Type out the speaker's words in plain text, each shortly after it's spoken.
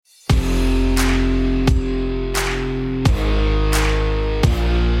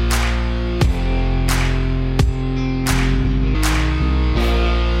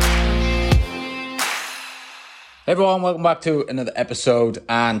Everyone, welcome back to another episode,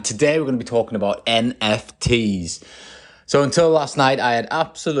 and today we're going to be talking about NFTs. So until last night, I had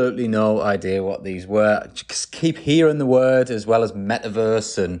absolutely no idea what these were. I just keep hearing the word, as well as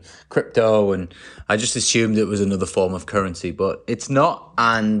metaverse and crypto, and I just assumed it was another form of currency, but it's not.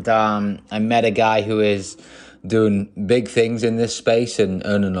 And I met a guy who is doing big things in this space and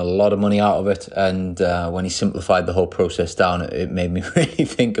earning a lot of money out of it. And when he simplified the whole process down, it made me really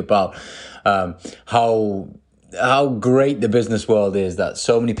think about how great the business world is, that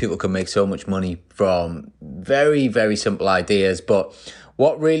so many people can make so much money from very, very simple ideas. But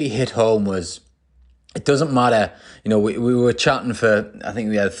what really hit home was, it doesn't matter, we were chatting I think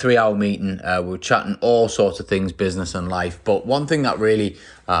we had a 3-hour meeting. We were chatting all sorts of things, business and life. But one thing that really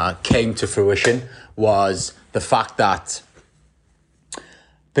came to fruition was the fact that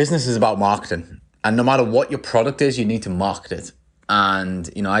business is about marketing. And no matter what your product is, you need to market it. And,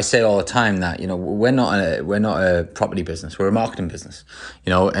 I say all the time that, we're not a property business. We're a marketing business,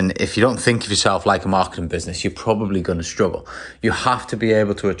 and if you don't think of yourself like a marketing business, you're probably going to struggle. You have to be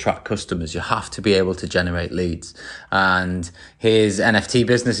able to attract customers. You have to be able to generate leads. And his NFT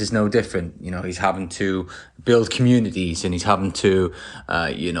business is no different. He's having to build communities, and he's having to,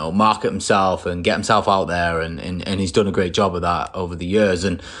 market himself and get himself out there. And he's done a great job of that over the years.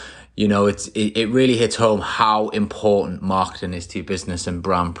 And, it really hits home how important marketing is to your business and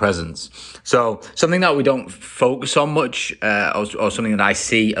brand presence. So something that we don't focus on much, or something that I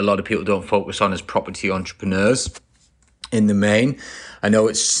see a lot of people don't focus on, is property entrepreneurs in the main. I know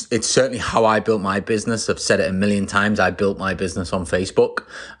it's certainly how I built my business. I've said it a million times. I built my business on Facebook,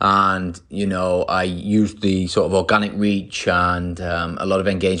 and, I used the sort of organic reach and a lot of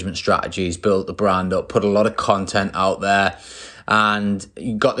engagement strategies, built the brand up, put a lot of content out there, and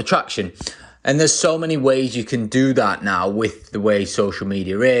you got the traction. And there's so many ways you can do that now with the way social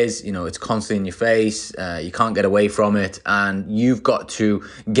media is. It's constantly in your face. You can't get away from it. And you've got to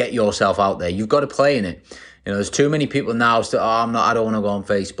get yourself out there. You've got to play in it. There's too many people now I don't want to go on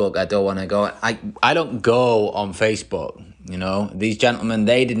Facebook. I don't want to go. I don't go on Facebook. These gentlemen,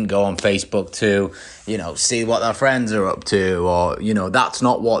 they didn't go on Facebook to, see what their friends are up to, or, that's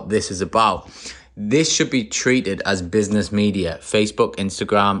not what this is about. This should be treated as business media. Facebook,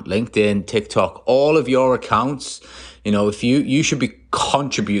 Instagram, LinkedIn, TikTok, all of your accounts, if you should be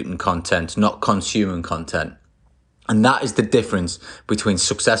contributing content, not consuming content. And that is the difference between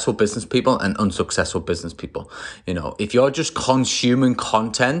successful business people and unsuccessful business people. If you're just consuming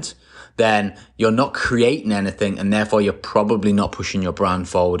content, then you're not creating anything, and therefore you're probably not pushing your brand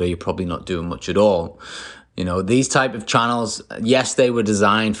forward, or you're probably not doing much at all. These type of channels, yes, they were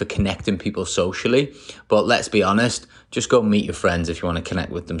designed for connecting people socially, but let's be honest, just go meet your friends if you want to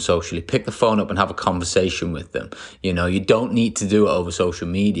connect with them socially. Pick the phone up and have a conversation with them. You don't need to do it over social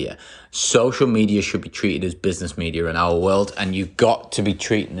media. Social media should be treated as business media in our world, and you've got to be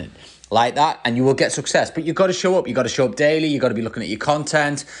treating it like that, and you will get success. But you've got to show up. You've got to show up daily. You've got to be looking at your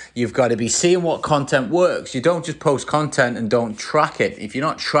content. You've got to be seeing what content works. You don't just post content and don't track it. If you're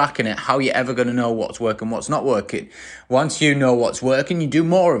not tracking it, how are you ever going to know what's working, what's not working? Once you know what's working, you do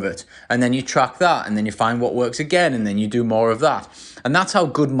more of it, and then you track that, and then you find what works again, and then you do more of that. And that's how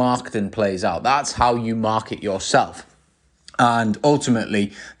good marketing plays out. That's how you market yourself. And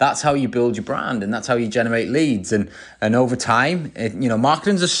ultimately, that's how you build your brand, and that's how you generate leads. And over time,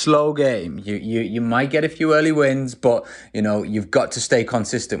 marketing's a slow game. You might get a few early wins, but you've got to stay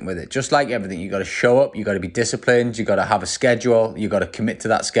consistent with it. Just like everything, you got to show up. You got to be disciplined. You got to have a schedule. You got to commit to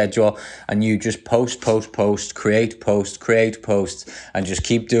that schedule, and you just post, create posts, and just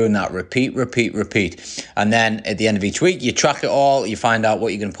keep doing that. Repeat. And then at the end of each week, you track it all. You find out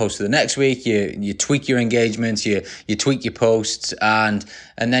what you're going to post for the next week. You tweak your engagements. You tweak your posts, and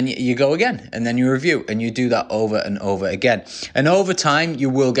then you go again, and then you review, and you do that over and over again. And over time, you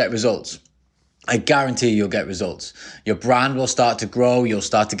will get results. I guarantee you'll get results. Your brand will start to grow. You'll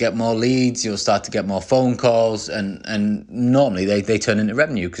start to get more leads. You'll start to get more phone calls. And normally they turn into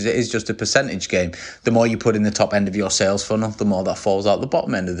revenue, because it is just a percentage game. The more you put in the top end of your sales funnel, the more that falls out the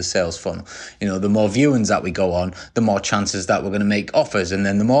bottom end of the sales funnel. The more viewings that we go on, the more chances that we're going to make offers. And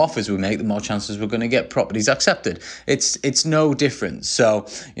then the more offers we make, the more chances we're going to get properties accepted. It's no different. So,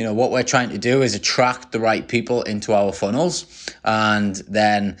 what we're trying to do is attract the right people into our funnels, and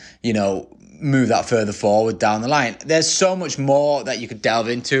then, move that further forward down the line. There's so much more that you could delve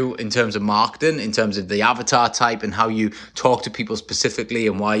into in terms of marketing, in terms of the avatar type and how you talk to people specifically,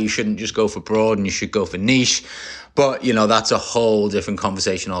 and why you shouldn't just go for broad and you should go for niche. But, that's a whole different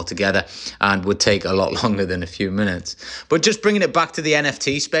conversation altogether, and would take a lot longer than a few minutes. But just bringing it back to the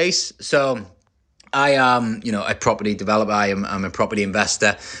NFT space. So I am, a property developer. I'm a property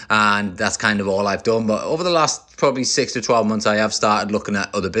investor, and that's kind of all I've done. But over the last probably 6 to 12 months, I have started looking at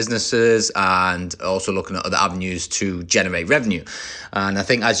other businesses and also looking at other avenues to generate revenue. And I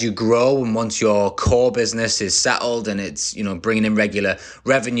think as you grow and once your core business is settled and it's, bringing in regular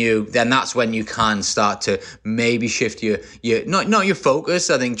revenue, then that's when you can start to maybe shift your not your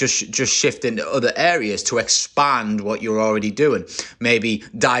focus. I think just shift into other areas to expand what you're already doing. Maybe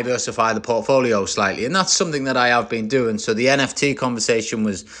diversify the portfolio slightly. And that's something that I have been doing. So the NFT conversation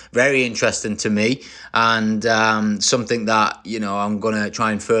was very interesting to me, and something that, I'm going to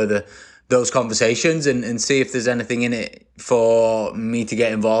try and further those conversations and see if there's anything in it for me to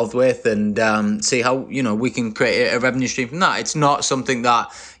get involved with, and see how, we can create a revenue stream from that. It's not something that,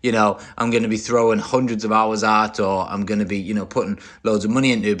 I'm going to be throwing hundreds of hours at, or I'm going to be, putting loads of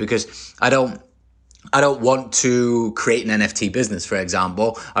money into, because I don't want to create an NFT business, for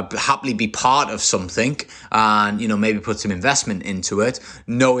example. I'd happily be part of something and, maybe put some investment into it,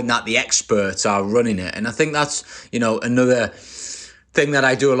 knowing that the experts are running it. And I think that's, another thing that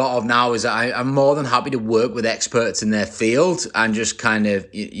I do a lot of now is I'm more than happy to work with experts in their field and just kind of,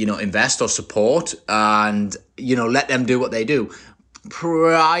 invest or support and, let them do what they do.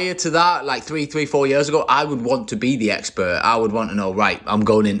 Prior to that, like 4 years ago, I would want to be the expert. I would want to know, right, I'm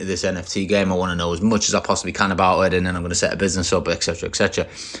going into this NFT game. I want to know as much as I possibly can about it, and then I'm going to set a business up, etc., etc.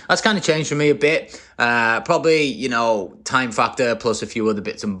 That's kind of changed for me a bit. Probably, time factor plus a few other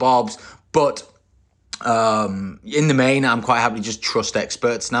bits and bobs. But in the main, I'm quite happy to just trust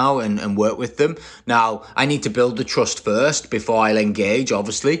experts now and work with them. Now, I need to build the trust first before I'll engage,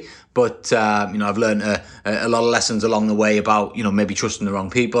 obviously. But, I've learned a lot of lessons along the way about, maybe trusting the wrong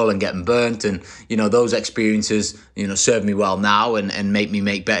people and getting burnt. And, those experiences, serve me well now and make me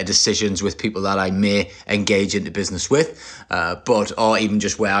make better decisions with people that I may engage into business with, or even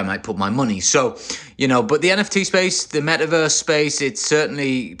just where I might put my money. So, but the NFT space, the metaverse space, it's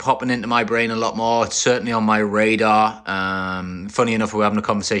certainly popping into my brain a lot more. It's certainly on my radar. Funny enough, we were having a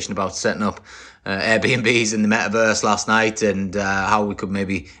conversation about setting up Airbnbs in the metaverse last night, and how we could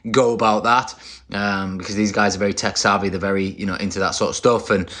maybe go about that, because these guys are very tech savvy. They're very into that sort of stuff,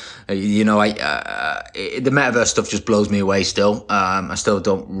 and the metaverse stuff just blows me away still. I still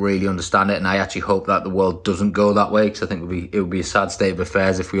don't really understand it, and I actually hope that the world doesn't go that way, because I think it would be a sad state of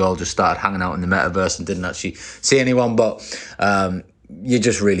affairs if we all just started hanging out in the metaverse and didn't actually see anyone. But you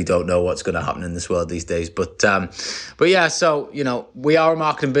just really don't know what's going to happen in this world these days. But yeah, so, we are a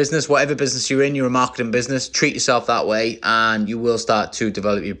marketing business. Whatever business you're in, you're a marketing business. Treat yourself that way, and you will start to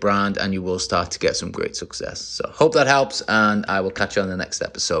develop your brand, and you will start to get some great success. So hope that helps, and I will catch you on the next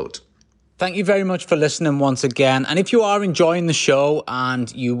episode. Thank you very much for listening once again. And if you are enjoying the show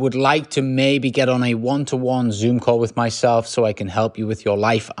and you would like to maybe get on a one-to-one Zoom call with myself so I can help you with your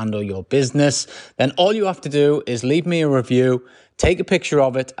life and or your business, then all you have to do is leave me a review, take a picture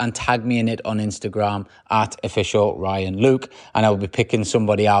of it, and tag me in it on Instagram at official Ryan Luke. And I will be picking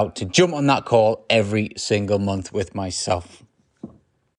somebody out to jump on that call every single month with myself.